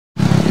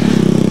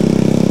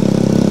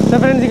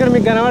Friends ఇక్కడ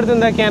మీకు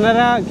కనబడుతుందా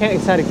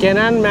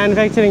కెనాన్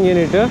మ్యానుఫ్యాక్చరింగ్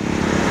యూనిట్.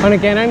 మన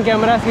కెనాన్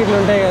కెమెరాస్ ఇట్లా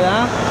ఉంటాయి కదా,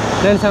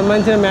 దానికి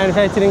సంబంధించిన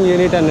మ్యానుఫ్యాక్చరింగ్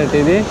యూనిట్ అన్నట్టు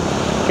ఇది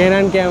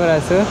కెనాన్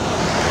కెమెరాస్.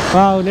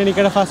 నేను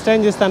ఇక్కడ ఫస్ట్ టైం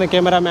చూస్తాను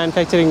కెమెరా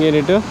మ్యానుఫ్యాక్చరింగ్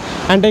యూనిట్.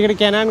 అంటే ఇక్కడ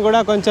కెనాన్ కూడా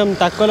కొంచెం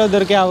తక్కువలో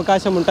దొరికే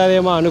అవకాశం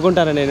ఉంటుందేమో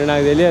అనుకుంటాను నేను,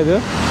 నాకు తెలియదు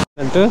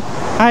అంటూ.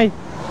 Hi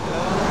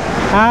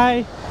hi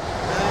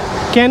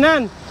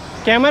Canon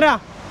camera.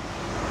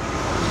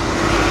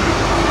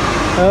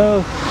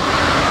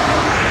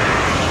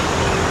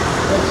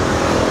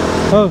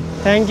 Oh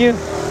thank you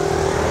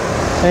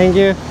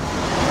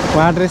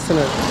water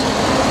ఇస్తున్నారు.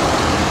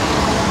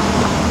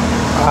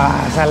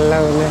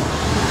 చల్లగా ఉంది.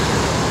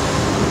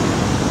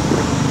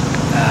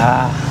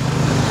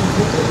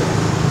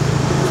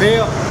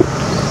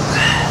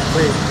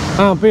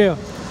 పియో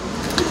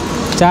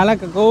చాలా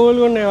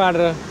కూల్గా ఉన్నాయి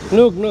water.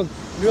 Nook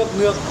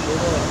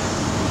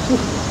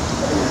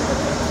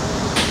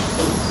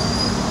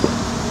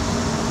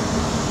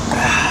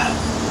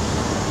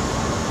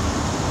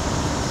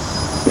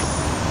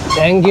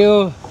thank you.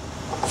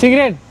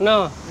 Cigarette? No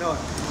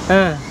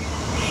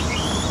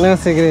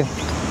cigarette.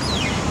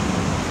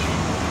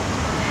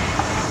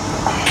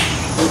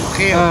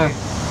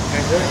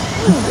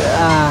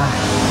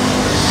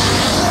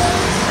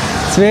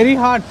 It's very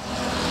hot.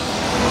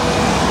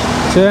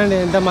 చూడండి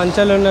ఎంత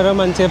మంచోళ్ళు ఉన్నారో,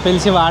 మంచిగా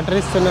పిలిచి వాటర్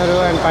ఇస్తున్నారు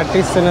అండ్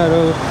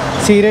పట్టిస్తున్నారు.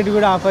 సిగరెట్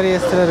కూడా ఆఫర్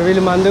చేస్తున్నారు,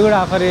 వీళ్ళు మందు కూడా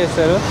ఆఫర్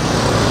చేస్తారు,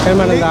 కానీ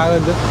మనం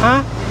తాగొద్దు.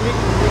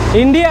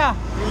 ఇండియా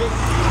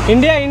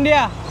ఇండియా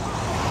ఇండియా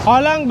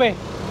అలాంగ్ బే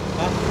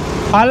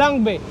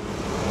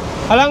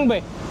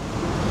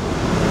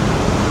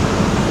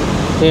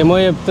ఏమో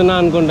చెప్తున్నా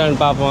అనుకుంటాను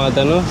పాపం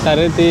అతను.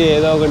 సరే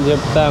ఏదో ఒకటి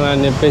చెప్తాను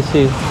అని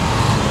చెప్పేసి.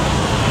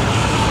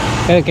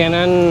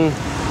 కెనాన్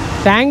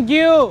థ్యాంక్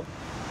యూ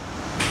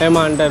ఏమో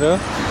అంటారు.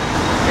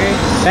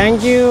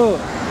 Thank you.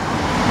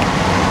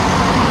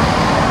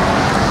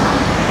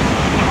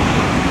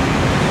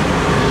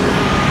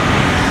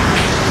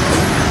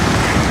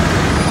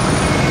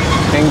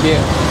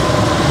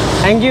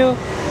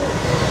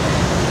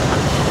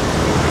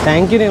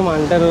 ఏమో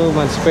అంటారు,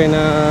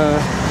 మర్చిపోయినా.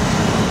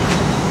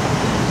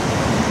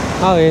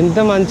 ఎంత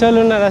మంచోళ్ళు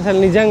ఉన్నారు అసలు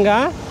నిజంగా.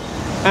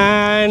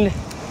 అండ్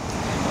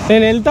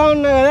నేను వెళ్తూ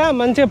ఉన్నా కదా,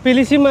 మంచిగా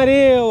పిలిచి మరీ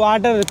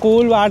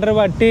కూల్ వాటర్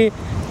పట్టి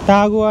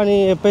తాగు అని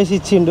చెప్పేసి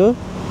ఇచ్చిండు.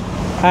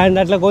 అండ్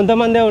అట్లా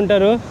కొంతమందే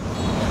ఉంటారు.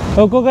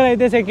 ఒక్కొక్కరు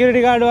అయితే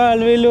సెక్యూరిటీ గార్డ్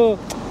వీళ్ళు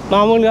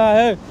మామూలుగా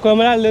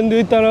కెమెరాలు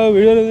ఎందుకు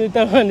వీడియోలు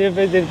ఎందుకు అని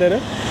చెప్పేసి తిడతారు,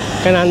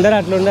 కానీ అందరూ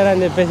అట్లా ఉండరు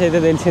అని చెప్పేసి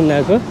అయితే తెలిసింది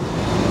నాకు.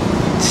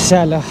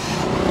 చాలా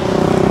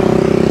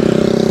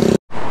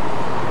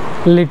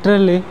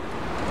లిటరల్లీ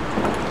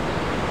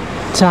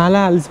చాలా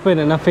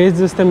అలసిపోయినా. నా ఫేస్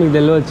చూస్తే మీకు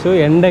తెలియవచ్చు,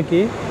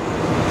 ఎండకి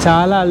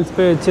చాలా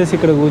అలసిపోయి వచ్చేసి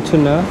ఇక్కడ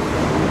కూర్చున్నా.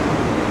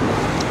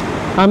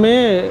 ఆమె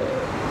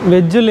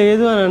వెజ్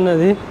లేదు అని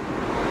అన్నది,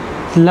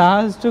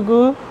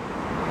 లాస్ట్కు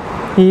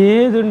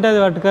ఏది ఉంటుంది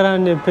పట్టుకరా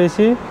అని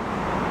చెప్పేసి.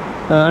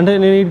 అంటే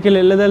నేను వీటికి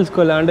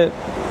వెళ్ళదలుచుకోలే, అంటే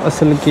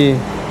అసలుకి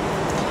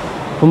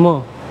అమ్మో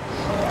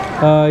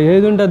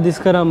ఏది ఉంటుంది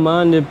తీసుకురమ్మా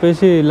అని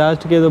చెప్పేసి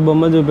లాస్ట్కి ఏదో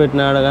బొమ్మ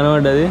చూపెట్టిన ఆడ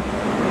కనబడ్డది.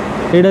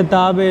 ఈడ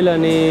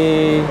తాబేలని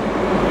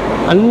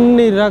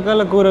అన్ని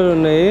రకాల కూరలు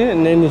ఉన్నాయి.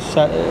 నేను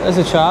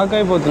అసలు షాక్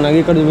అయిపోతున్నా.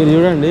 ఇక్కడ మీరు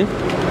చూడండి,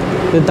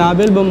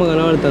 తాబేలు బొమ్మ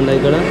కనబడుతుంది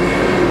ఇక్కడ.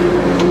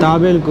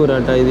 తాబేలు కూర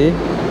అట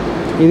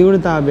ఇది కూడా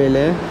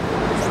తాబేలే.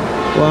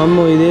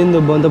 వామ్మో ఇదేందో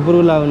బొంత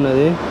పురుగులా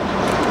ఉన్నది.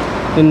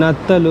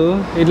 నత్తలు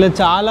ఇట్లా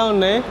చాలా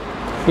ఉన్నాయి.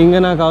 ఇంకా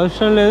నాకు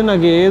అవసరం లేదు,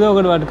 నాకు ఏదో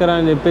ఒకటి పట్టుకరా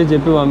అని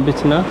చెప్పి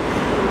పంపించిన.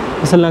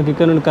 అసలు నాకు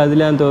ఇక్కడ నుండి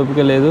కదిలే అంత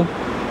ఓపిక లేదు,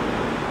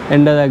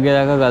 ఎండ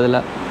తగ్గేదాకా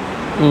కదలా.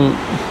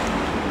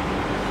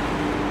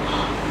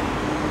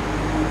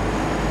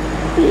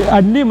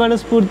 అన్నీ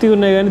మనస్ఫూర్తిగా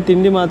ఉన్నాయి కానీ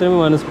తిండి మాత్రమే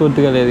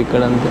మనస్ఫూర్తిగా లేదు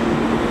ఇక్కడ అంతే.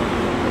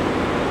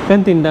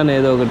 కానీ తింటాను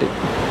ఏదో ఒకటి.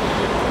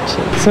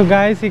 సో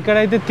గాయస్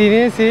ఇక్కడైతే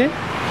తినేసి,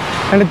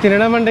 అంటే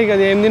తినడం అంటే ఇక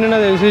ఏం తిన్నా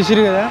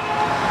చూసిరు కదా,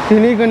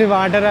 తిని కొన్ని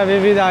వాటర్ అవి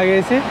ఇవి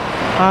తాగేసి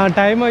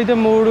టైం అయితే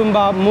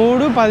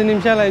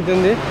 3:10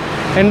 అవుతుంది.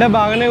 ఎండ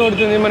బాగానే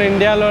కొడుతుంది మన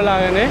ఇండియాలో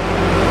లాగానే.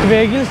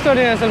 వెహికల్స్తో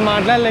నేను అసలు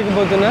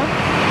మాట్లాడలేకపోతున్నా.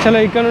 చలో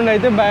ఇక్కడ నుండి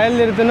అయితే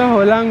బయలుదేరుతున్నా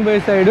హోలాంగ్ బే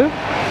సైడు.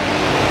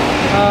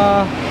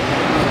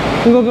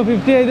 ఇంకొక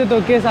 50 అయితే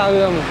తొక్కేసి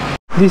ఆగుదాము.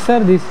 This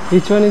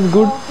which one is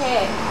good?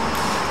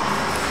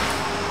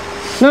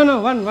 No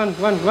one.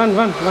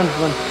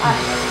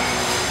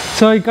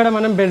 So ఇక్కడ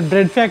మనం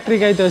బ్రెడ్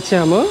ఫ్యాక్టరీకి అయితే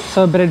వచ్చాము. సో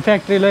బ్రెడ్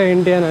ఫ్యాక్టరీలో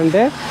ఏంటి అని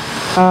అంటే,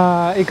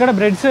 ఇక్కడ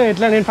బ్రెడ్స్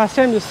ఎట్లా, నేను ఫస్ట్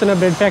టైం చూస్తున్నా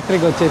బ్రెడ్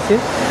ఫ్యాక్టరీకి వచ్చేసి.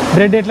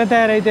 బ్రెడ్ ఎట్లా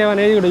తయారైతే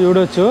అనేది కూడా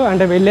చూడొచ్చు.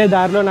 అంటే వెళ్ళే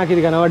దారిలో నాకు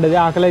ఇది కనబడ్డది,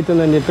 ఆకలి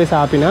అవుతుందని చెప్పేసి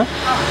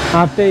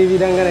ఆపితే ఈ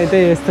విధంగానైతే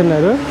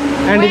చేస్తున్నారు.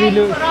 అండ్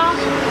వీళ్ళు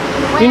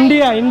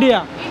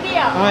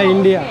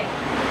ఇండియా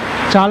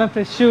చాలా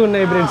ఫ్రెష్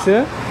ఉన్నాయి breads.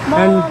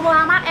 And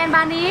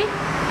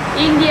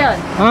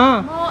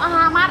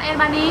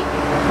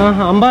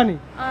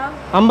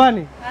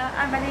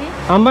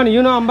Ambani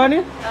you know Ambani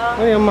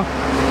అమ్మ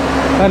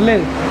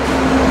పర్లేదు.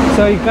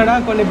 సో ఇక్కడ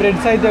కొన్ని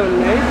బ్రెడ్స్ అయితే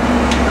ఉన్నాయి.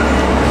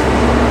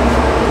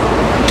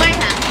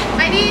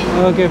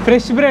 ఓకే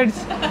ఫ్రెష్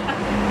బ్రెడ్స్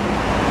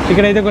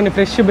ఇక్కడైతే కొన్ని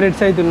ఫ్రెష్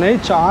బ్రెడ్స్ అయితే ఉన్నాయి,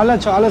 చాలా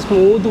చాలా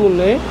స్మూత్గా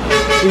ఉన్నాయి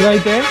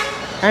ఇవైతే.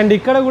 అండ్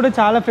ఇక్కడ కూడా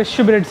చాలా ఫ్రెష్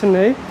బ్రెడ్స్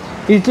ఉన్నాయి.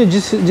 ఇది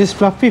జస్ట్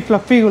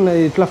ఫ్లఫీగా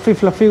ఉన్నది,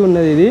 ఫ్లఫీగా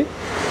ఉన్నది ఇది.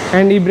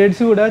 అండ్ ఈ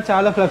బ్రెడ్స్ కూడా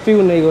చాలా ఫ్లఫీగా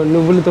ఉన్నాయి, ఇగో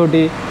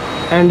నువ్వులతోటి.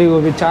 అండ్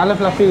ఇవి చాలా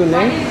ఫ్లఫీగా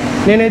ఉన్నాయి.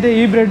 నేనైతే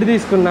ఈ బ్రెడ్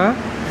తీసుకున్నా,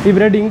 ఈ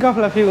బ్రెడ్ ఇంకా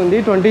ఫ్లఫీగా ఉంది.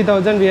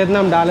 20,000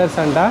 వియత్నాం డాలర్స్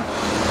అంట.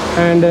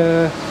 And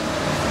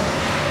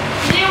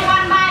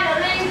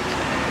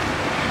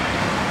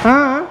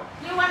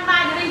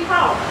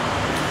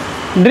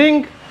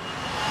drink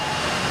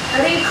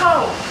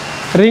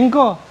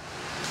రింకో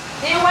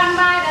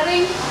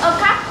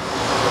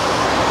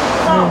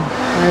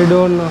I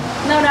don't know.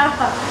 No.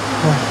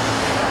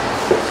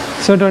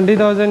 So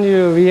 20,000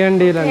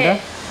 VNDలు అంట.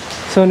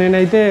 సో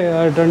నేనైతే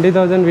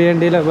 20,000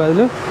 VNDలకు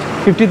బదులు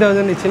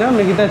 50,000 ఇచ్చిన,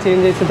 మిగతా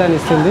చేంజ్ చేసి తను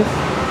ఇస్తుంది.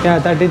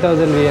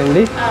 30,000 VND.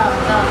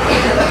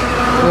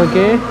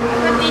 Okay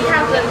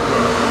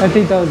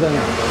 30,000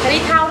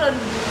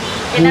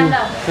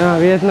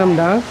 Vietnam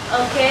dong.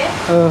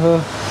 ఓహో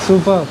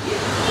సూపర్.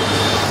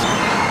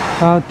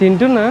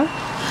 తింటున్నా,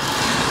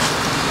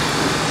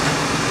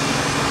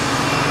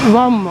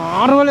 వా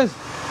మార్వలెస్,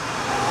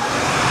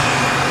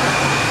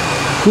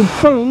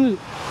 సూపర్ ఉంది.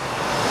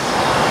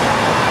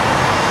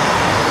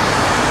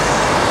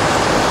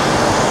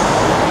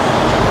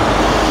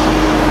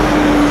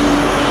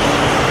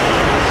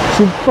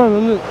 సూపర్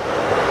ఉంది,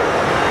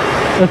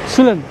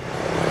 ఎక్సలెంట్.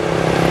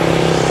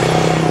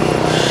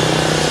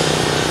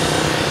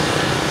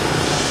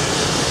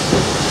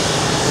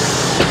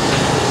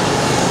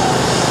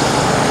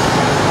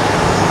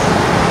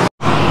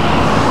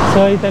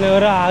 సో ఇతను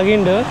ఎవరో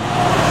ఆగిండు,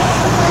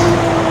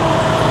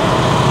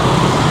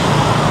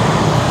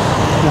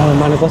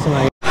 మన కోసం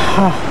ఆగి.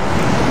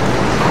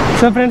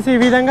 సో ఫ్రెండ్స్, ఈ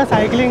విధంగా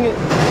cycling,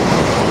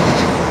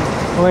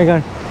 oh my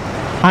God,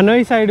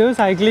 Hanoi side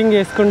cycling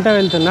చేసుకుంటూ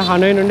వెళ్తున్నా,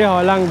 హనోయ్ నుండి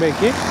హాలాంగ్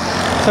బేకి.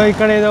 సో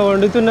ఇక్కడ ఏదో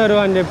వండుతున్నారు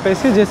అని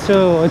చెప్పేసి జస్ట్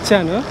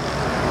వచ్చాను.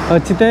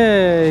 వచ్చితే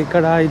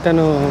ఇక్కడ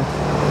ఇతను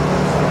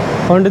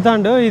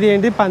వండుతాడు. ఇది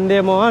ఏంటి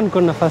పందేమో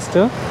అనుకున్నా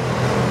ఫస్ట్,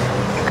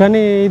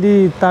 కానీ ఇది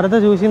తర్వాత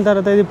చూసిన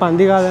తర్వాత ఇది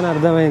పంది కాదని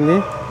అర్థమైంది.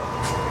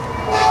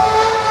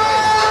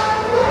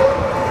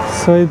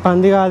 సో ఇది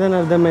పంది కాదని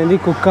అర్థమైంది,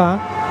 కుక్క.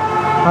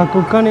 ఆ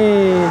కుక్కని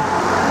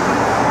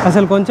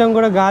అసలు కొంచెం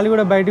కూడా గాలి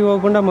కూడా బయటికి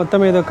పోకుండా మొత్తం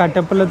ఏదో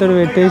కట్టెపుల్లతో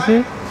పెట్టేసి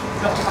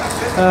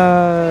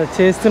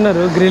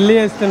చేస్తున్నారు, గ్రిల్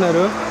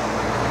చేస్తున్నారు.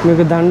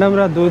 మీకు దండం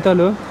రా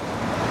దూతలు,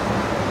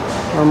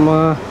 అమ్మా.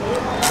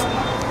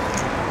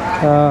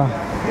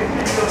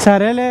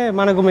 సరేలే,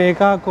 మనకు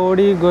మేక,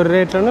 కోడి,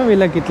 గొర్రె ఎట్లను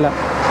వీళ్ళకి ఇట్లా,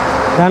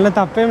 దాంట్లో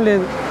తప్పేం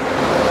లేదు.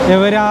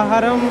 ఎవరి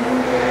ఆహారం,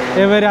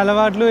 ఎవరి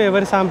అలవాట్లు,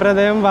 ఎవరి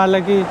సాంప్రదాయం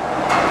వాళ్ళకి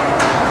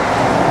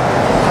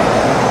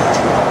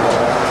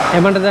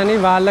ఏమంటుందని,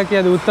 వాళ్ళకి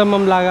అది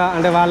ఉత్తమం లాగా,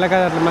 అంటే వాళ్ళకి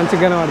అది అట్లా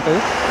మంచిగా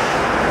కనబడుతుంది.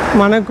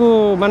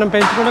 మనం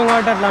పెంచుకోవడం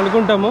కాబట్టి అట్లా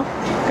అనుకుంటాము.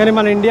 కానీ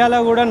మన ఇండియాలో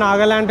కూడా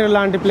నాగాలాండ్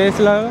లాంటి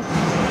ప్లేస్లో,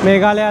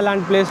 మేఘాలయ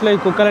లాంటి ప్లేస్లో ఈ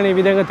కుక్కలను ఈ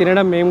విధంగా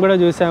తినడం మేము కూడా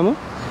చూసాము.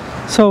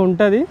 సో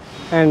ఉంటుంది.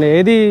 అండ్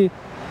ఏది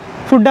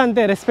ఫుడ్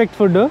అంతే, రెస్పెక్ట్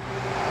ఫుడ్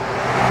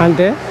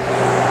అంతే.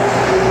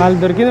 వాళ్ళు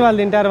దొరికింది వాళ్ళు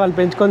తింటారు, వాళ్ళు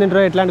పెంచుకొని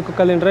తింటారో, ఎట్లాంటి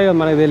కుక్కలు తింటారో ఇక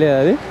మనకు తెలియదు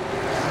అది.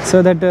 సో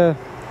దట్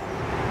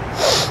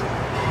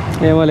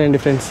ఏమోలేండి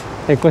ఫ్రెండ్స్,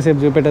 ఎక్కువసేపు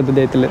చూపెట్టద్దు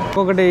దైతులే.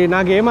 ఒకటి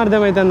నాకు ఏం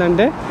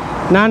అర్థమవుతుందంటే,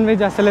 నాన్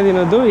వెజ్ అసలే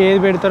తినొద్దు, ఏది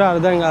పెడతారో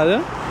అర్థం కాదు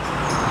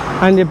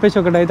అని చెప్పేసి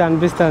ఒకటైతే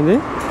అనిపిస్తుంది.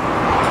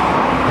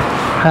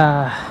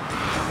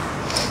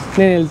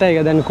 నేను వెళ్తాయి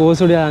కదా, దాన్ని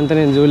కోసుడు అదంతా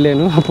నేను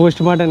చూడలేను,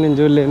 పోస్ట్ మార్టం నేను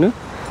చూడలేను.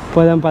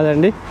 పోదాం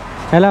పదండి.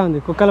 ఎలా ఉంది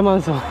కుక్కల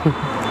మాంసం?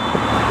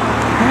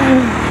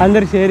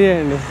 అందరు షేర్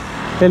చేయండి,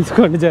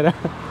 తెలుసుకోండి జరా.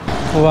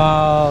 వా,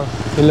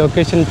 ఈ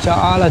లొకేషన్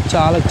చాలా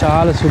చాలా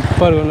చాలా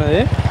సూపర్గా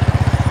ఉన్నది.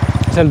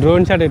 అసలు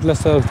డ్రోన్ షాట్ ఎట్లా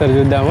వస్తుందో ఒకసారి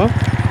చూద్దాము,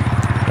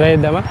 ట్రై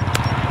చేద్దామా?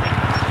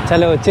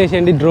 చాలా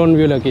వచ్చేసేయండి డ్రోన్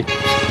వ్యూలోకి.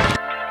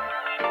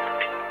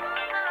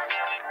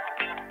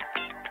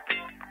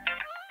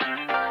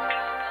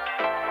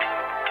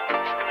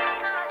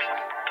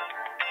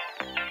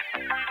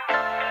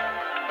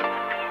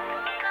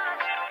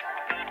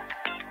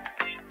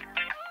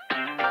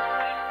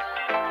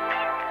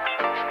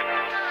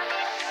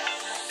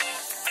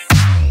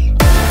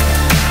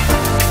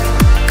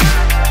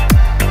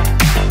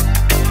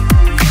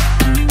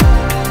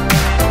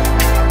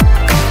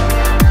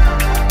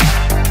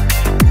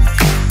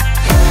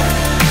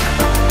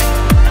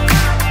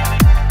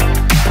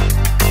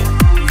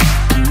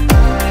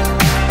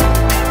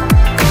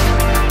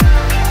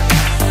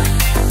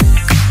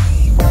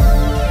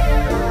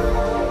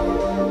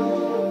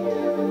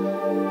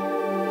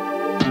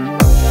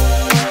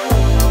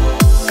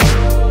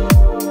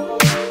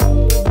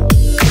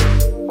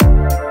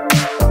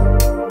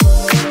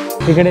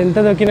 ఇక్కడ ఎంత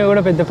దొక్కినా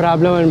కూడా పెద్ద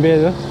ప్రాబ్లం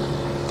అనిపించదు.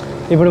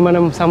 ఇప్పుడు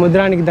మనం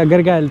సముద్రానికి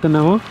దగ్గరికి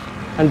వెళ్తున్నాము,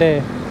 అంటే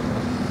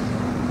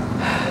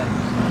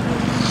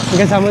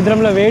ఇంకా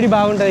సముద్రంలో వేడి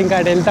బాగుంటుంది ఇంకా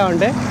అటు వెళ్తూ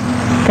ఉంటే,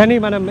 కానీ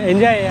మనం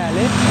ఎంజాయ్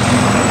చేయాలి.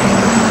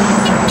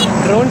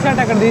 డ్రోన్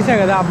షాట్ అక్కడ తీసా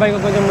కదా,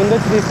 అబ్బాయికి కొంచెం ముందు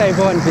వచ్చి తీస్తే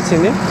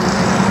అయిపోవనిపించింది.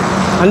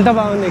 అంత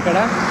బాగుంది ఇక్కడ.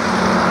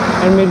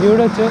 అండ్ మీరు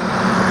చూడొచ్చు,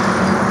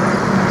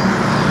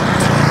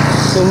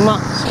 సుమ్మా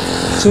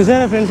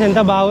చూసారా ఫ్రెండ్స్ ఎంత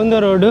బాగుందో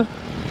రోడ్డు.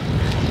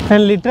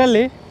 అండ్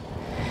లిటరల్లీ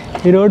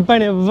ఈ రోడ్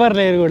పైన ఎవ్వరు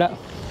లేరు కూడా.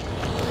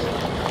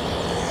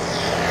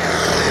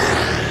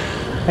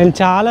 అండ్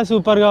చాలా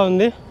సూపర్గా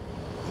ఉంది.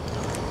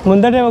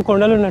 ముందటేమో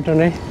కొండలు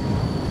ఉన్నట్టున్నాయి.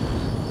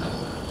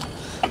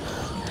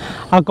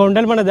 ఆ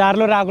కొండలు మన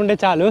దారిలో రాకుంటే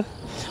చాలు,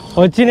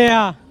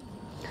 వచ్చినాయా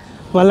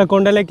మళ్ళీ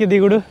కొండలెక్కి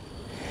దిగుడు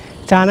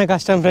చాలా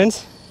కష్టం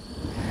ఫ్రెండ్స్.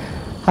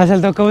 అసలు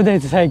తొక్కబుద్ధి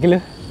అవుతుంది సైకిల్,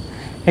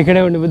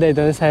 ఎక్కడే ఉండిబుద్ధి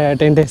అవుతుంది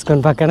టెంట్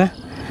వేసుకొని పక్కన.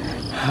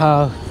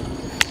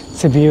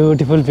 ఇట్స్ ఎ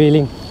బ్యూటిఫుల్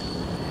ఫీలింగ్,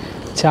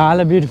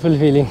 చాలా బ్యూటిఫుల్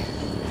ఫీలింగ్.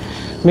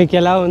 మీకు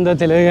ఎలా ఉందో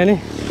తెలియదు కానీ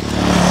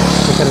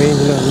ఒక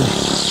రేంజ్లో ఉంది.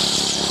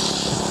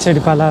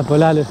 చెడు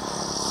పొలాలు,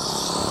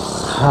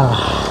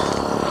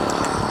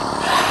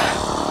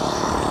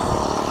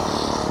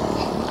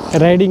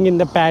 riding in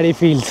the paddy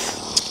fields.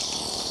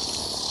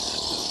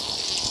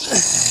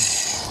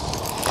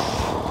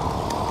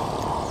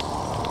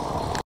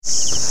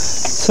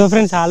 So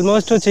friends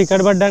almost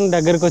చీకటి పడ్డానికి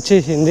దగ్గరకు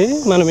వచ్చేసింది.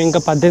 మనం ఇంకా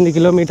 18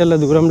 కిలోమీటర్ల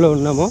దూరంలో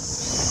ఉన్నాము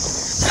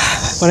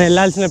మనం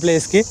వెళ్ళాల్సిన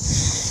ప్లేస్కి.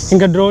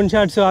 ఇంకా డ్రోన్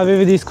షాట్స్ అవి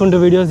ఇవి తీసుకుంటూ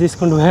వీడియోస్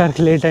తీసుకుంటూ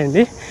పోయేసరికి లేట్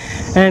అయింది.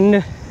 అండ్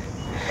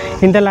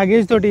ఇంత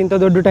లగేజ్ తోటి ఇంత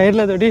దొడ్డు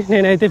టైర్లతోటి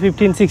నేనైతే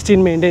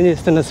 15-16 మెయింటైన్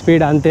చేస్తున్న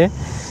స్పీడ్ అంతే.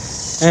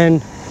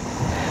 అండ్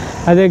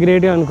అదే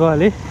గ్రేట్గా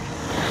అనుకోవాలి.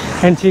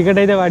 అండ్ చీకటి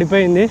అయితే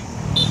పడిపోయింది.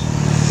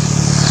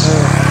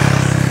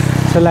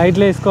 సో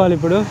లైట్లు వేసుకోవాలి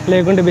ఇప్పుడు,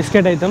 లేకుంటే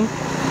బిస్కెట్ అవుతాం.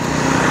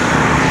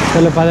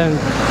 చలో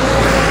పదండి.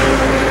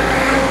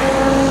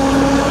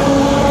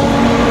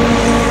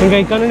 ఇంకా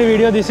ఇక్కడ నుండి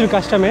వీడియో తీసుడు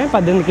కష్టమే.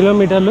 18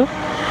 కిలోమీటర్లు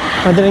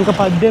మధ్యలో, ఇంకా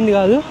 18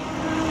 కాదు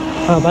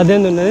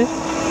 18 ఉన్నది.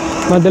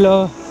 మధ్యలో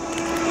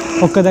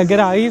ఒక్క దగ్గర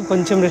ఆగి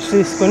కొంచెం రెస్ట్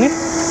తీసుకొని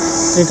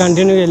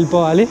కంటిన్యూగా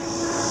వెళ్ళిపోవాలి.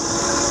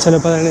 చలో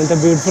పదండి. ఎంత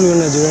బ్యూటిఫుల్గా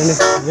ఉన్నది చూడండి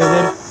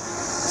వెదర్.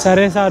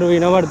 సరే సారు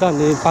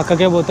వినబడుతుంది,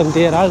 పక్కకే పోతాం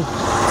తీయరాదు.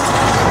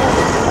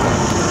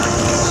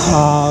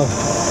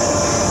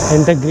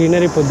 ఎంత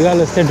గ్రీనరీ.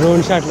 పొద్దుగాలు వస్తే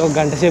డ్రోన్ షాట్లో 1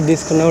 గంట సేపు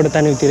తీసుకున్నా కూడా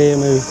తనకి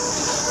తిరేయమేవి,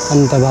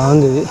 అంత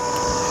బాగుంది ఇది.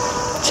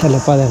 చలో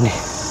పదండి.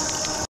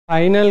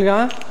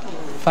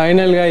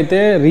 ఫైనల్గా అయితే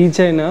రీచ్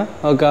అయినా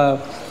ఒక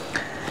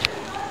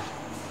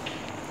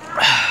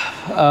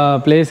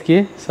ప్లేస్కి.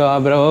 సో ఆ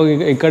బ్రో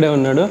ఇక్కడే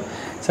ఉన్నాడు.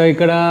 సో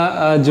ఇక్కడ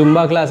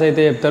జుంబా క్లాస్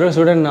అయితే చెప్తారు.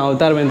 చూడండి నా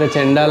అవతారం ఎంత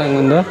చెండాలంగా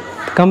ఉందో.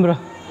 కమ్ బ్రో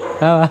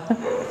రావా.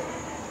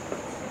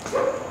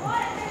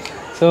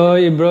 సో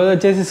ఈ బ్రో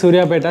వచ్చేసి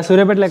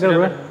సూర్యాపేటలో ఎక్కడ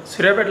బ్రో?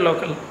 సూర్యాపేట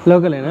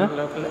లోకలేనా?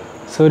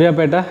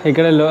 సూర్యాపేట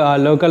ఇక్కడ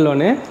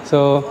లోకల్లోనే. సో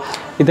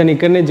ఇతను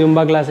ఇక్కడనే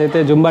జుంబా క్లాస్ అయితే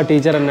జుంబా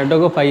టీచర్ అన్నట్టు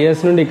ఒక 5 years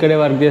నుండి ఇక్కడే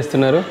వర్క్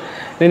చేస్తున్నారు.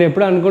 నేను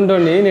ఎప్పుడు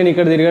అనుకుంటోండి నేను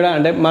ఇక్కడ తిరగడం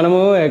అంటే మనము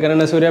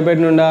ఎక్కడైనా సూర్యాపేట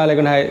నుండా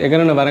లేకుంటే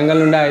ఎక్కడైనా వరంగల్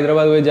నుండి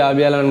హైదరాబాద్ పోయి జాబ్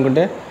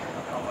చేయాలనుకుంటే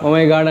ఓ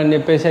మై గాడ్ అని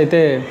చెప్పేసి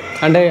అయితే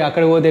అంటే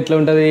అక్కడ పోతే ఎట్లా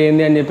ఉంటుంది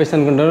ఏంది అని చెప్పేసి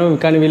అనుకుంటాను.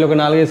 కానీ వీళ్ళు ఒక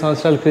 4-5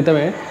 సంవత్సరాల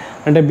క్రితమే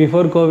అంటే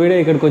బిఫోర్ కోవిడ్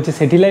ఇక్కడికి వచ్చి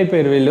సెటిల్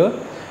అయిపోయారు వీళ్ళు.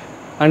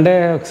 అంటే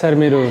ఒకసారి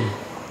మీరు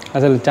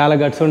అసలు చాలా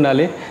గట్స్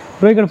ఉండాలి.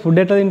 ఇప్పుడు ఇక్కడ ఫుడ్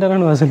ఎట్లా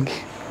తింటారని అసలుకి?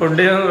 ఫుడ్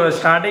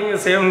స్టార్టింగ్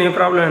సేమ్ నీ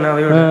ప్రాబ్లం అయినా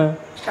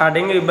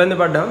స్టార్టింగ్ ఇబ్బంది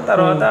పడ్డాం,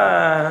 తర్వాత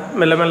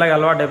మెల్లమెల్లగా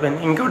అలవాటు అయిపోయింది.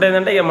 ఇంకొకటి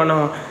ఏంటంటే ఇక మనం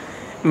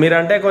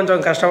మీరంటే కొంచెం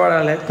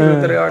కష్టపడాలి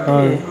తిరుగుతారు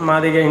కాబట్టి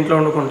మాది ఇక ఇంట్లో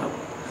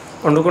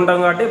వండుకుంటాం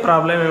కాబట్టి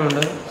ప్రాబ్లం ఏమి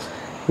ఉండదు.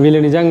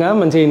 వీళ్ళు నిజంగా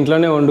మంచిగా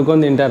ఇంట్లోనే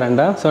వండుకొని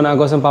తింటారంట. సో నా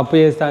కోసం పప్పు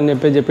చేస్తా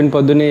అని చెప్పిన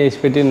పొద్దున్నే చేసి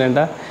పెట్టిందంట.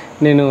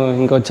 నేను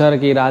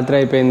ఇంకొచ్చేవరకు రాత్రి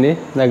అయిపోయింది.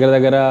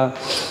 దగ్గర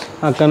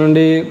అక్కడ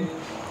నుండి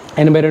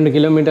 82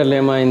 కిలోమీటర్లు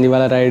ఏమైంది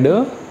వాళ్ళ రైడు.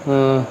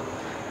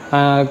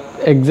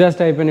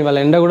 ఎగ్జాస్ట్ అయిపోయింది. వాళ్ళ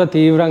ఎండ కూడా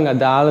తీవ్రంగా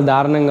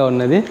దారుణంగా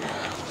ఉన్నది.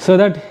 సో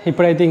దట్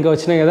ఇప్పుడైతే ఇంకా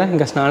వచ్చినాయి కదా,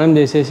 ఇంకా స్నానం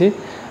చేసేసి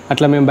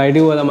అట్లా మేము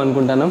బయటికి పోదాం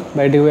అనుకుంటున్నాం.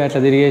 బయటికి పోయి అట్లా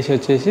తిరిగేసి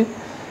వచ్చేసి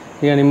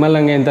ఇక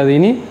నిమ్మలంగా ఎంత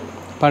తిని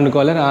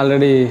పండుకోవాలి.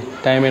 ఆల్రెడీ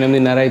టైం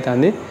 8:30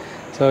 అవుతుంది.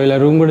 సో ఇలా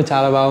రూమ్ కూడా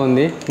చాలా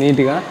బాగుంది,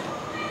 నీట్గా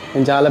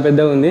చాలా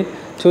పెద్దగా ఉంది.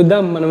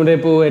 చూద్దాం మనం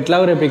రేపు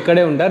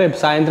ఇక్కడే ఉంటా. రేపు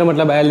సాయంత్రం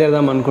అట్లా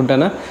బయలుదేరదాం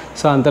అనుకుంటాను.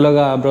 సో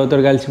అంతలోగా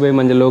బ్రోతో కలిసిపోయి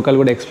మంచి లోకల్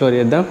కూడా ఎక్స్ప్లోర్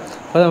చేద్దాం.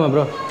 పోదామా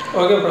bro?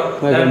 Okay bro,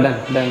 okay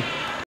done.